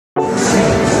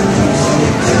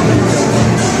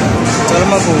Tell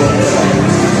him up for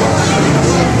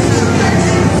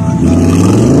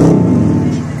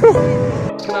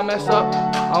Can I mess up?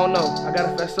 I don't know. I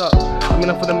gotta fess up. I mean,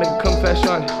 I'm for to make a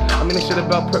confession. I mean, this shit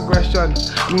about progression.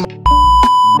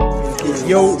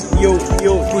 Yo, yo,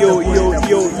 yo, yo, yo,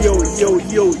 yo, yo,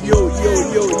 yo, yo,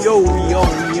 yo, yo,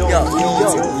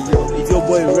 it's your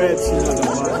boy Reps, you know the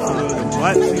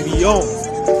what we be on.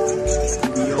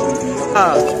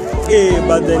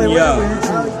 But then yeah,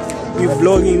 we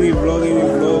vlogging.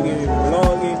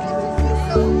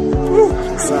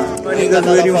 My niggas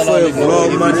waiting for a vlog,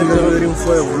 my niggas waiting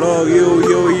for a vlog, yo.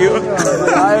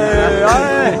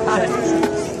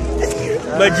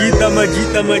 Majita,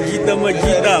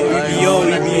 we be on.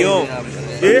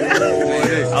 Yeah?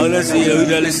 Let's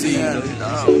see.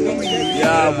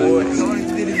 Yeah, boy.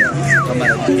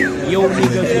 Yo,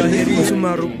 niggas, you're heading to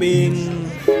my Rupin.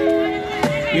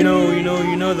 You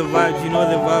know the vibes,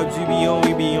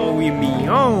 we be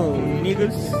on,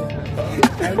 niggas.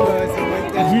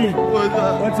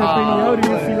 What's happening? How do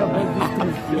you feel about this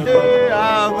too?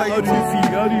 How do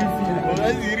you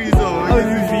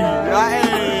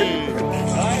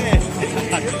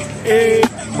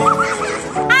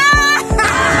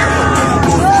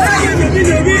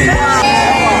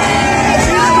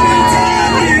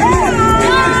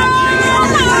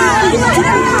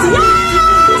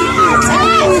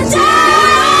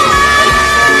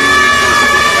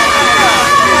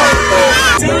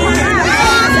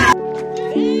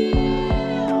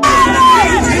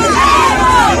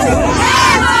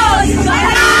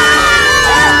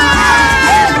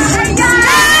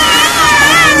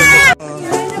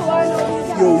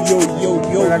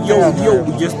Yo,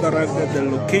 we just arrived at the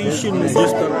location.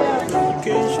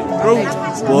 Bro.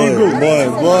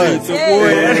 Boy. It's a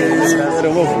boy.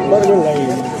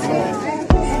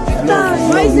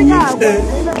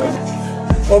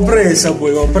 Opresa,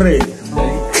 boy,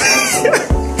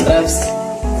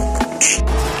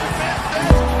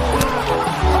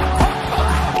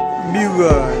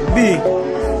 Big.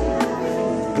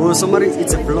 Oh, somebody,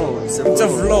 it's a vlog. It's a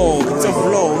vlog.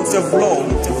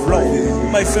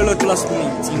 My fellow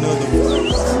classmates, you know the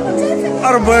boy.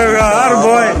 Our boy.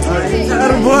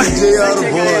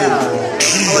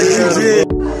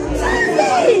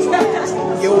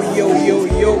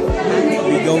 Yo.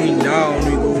 We going down.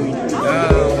 You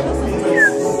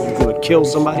gonna kill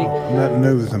somebody? I'm not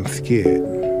nervous, I'm scared.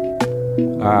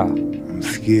 I'm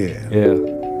scared. Yeah.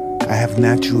 I have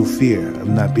natural fear of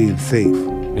not being safe.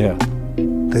 Yeah.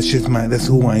 That's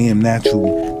who I am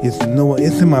naturally. It's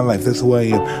in my life, that's who I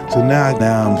am. So now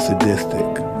I'm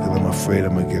sadistic, because I'm afraid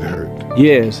I'm gonna get hurt.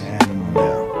 Yes.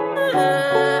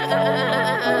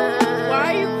 Why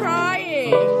are you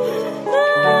crying?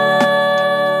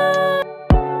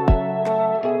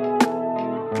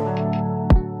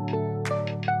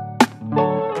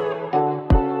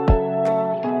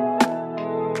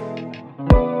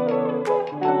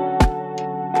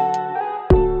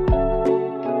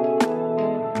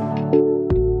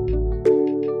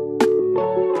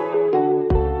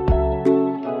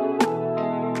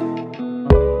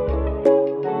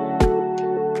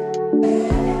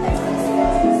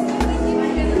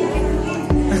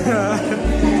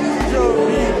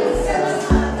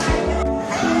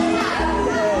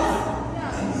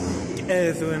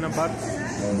 Eso en la parte.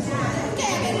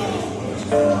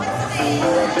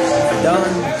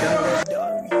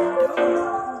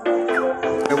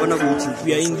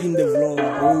 We are ending the vlog,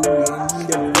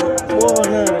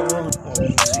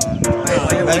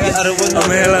 I'm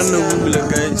hella no Google,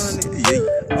 guys.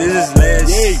 This is last.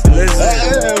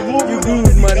 You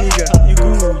good, my nigga. You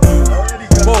good.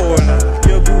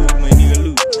 You're good, my nigga.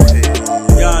 Look.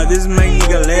 Yeah, this is my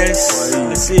nigga Les.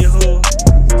 Let's see who.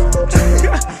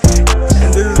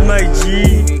 And this is my G.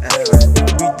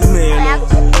 We do mellow.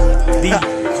 D.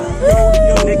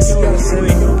 Yo, next year,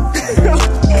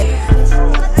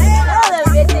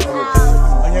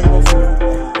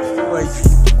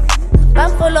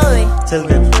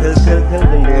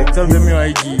 Tell them your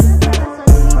IG.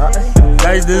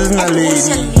 Guys, this is my lady.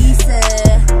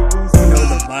 You know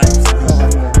the vibes.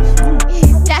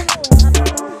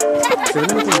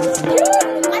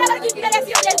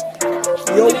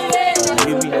 Yo,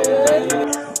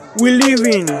 we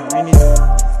living.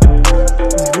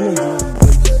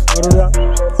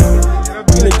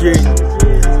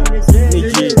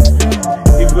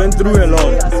 It went through a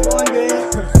lot.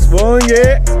 Sponge.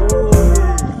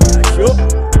 Sure.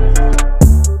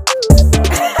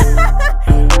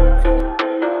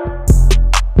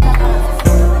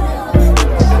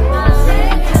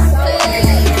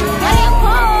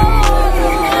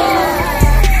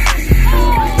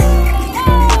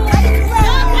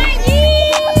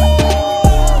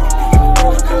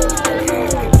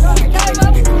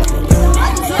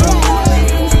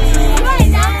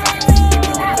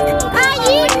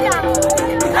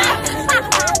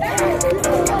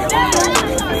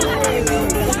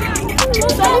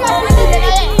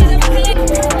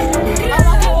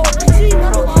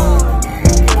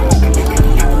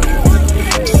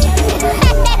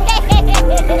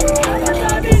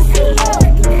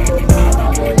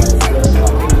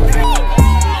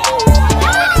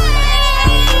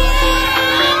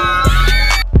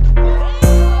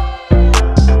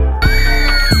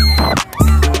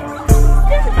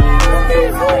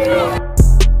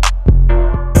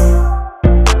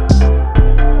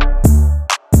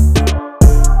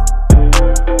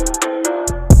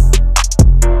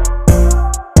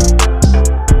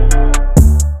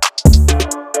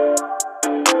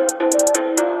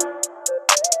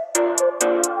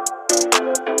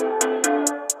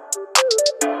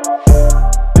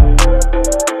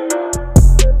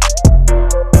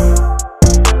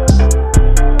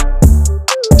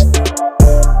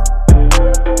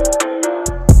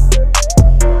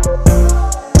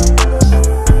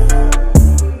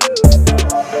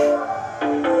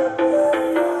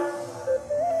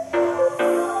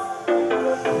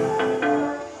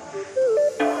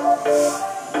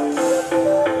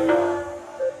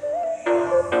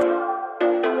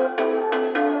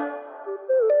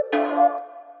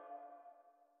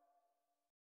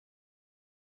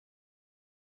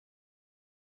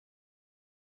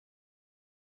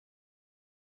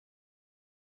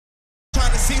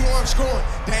 I'm scoring.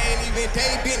 They ain't even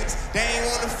day business. They ain't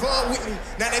wanna fuck with me.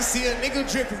 Now they see a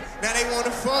nigga dripping. Now they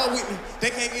wanna fuck with me. They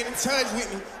can't get in touch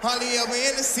with me. Hardly ever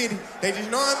in the city. They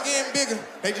just know I'm getting bigger.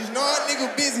 They just know a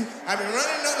nigga busy. I been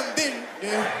running up them digits.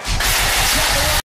 Yeah.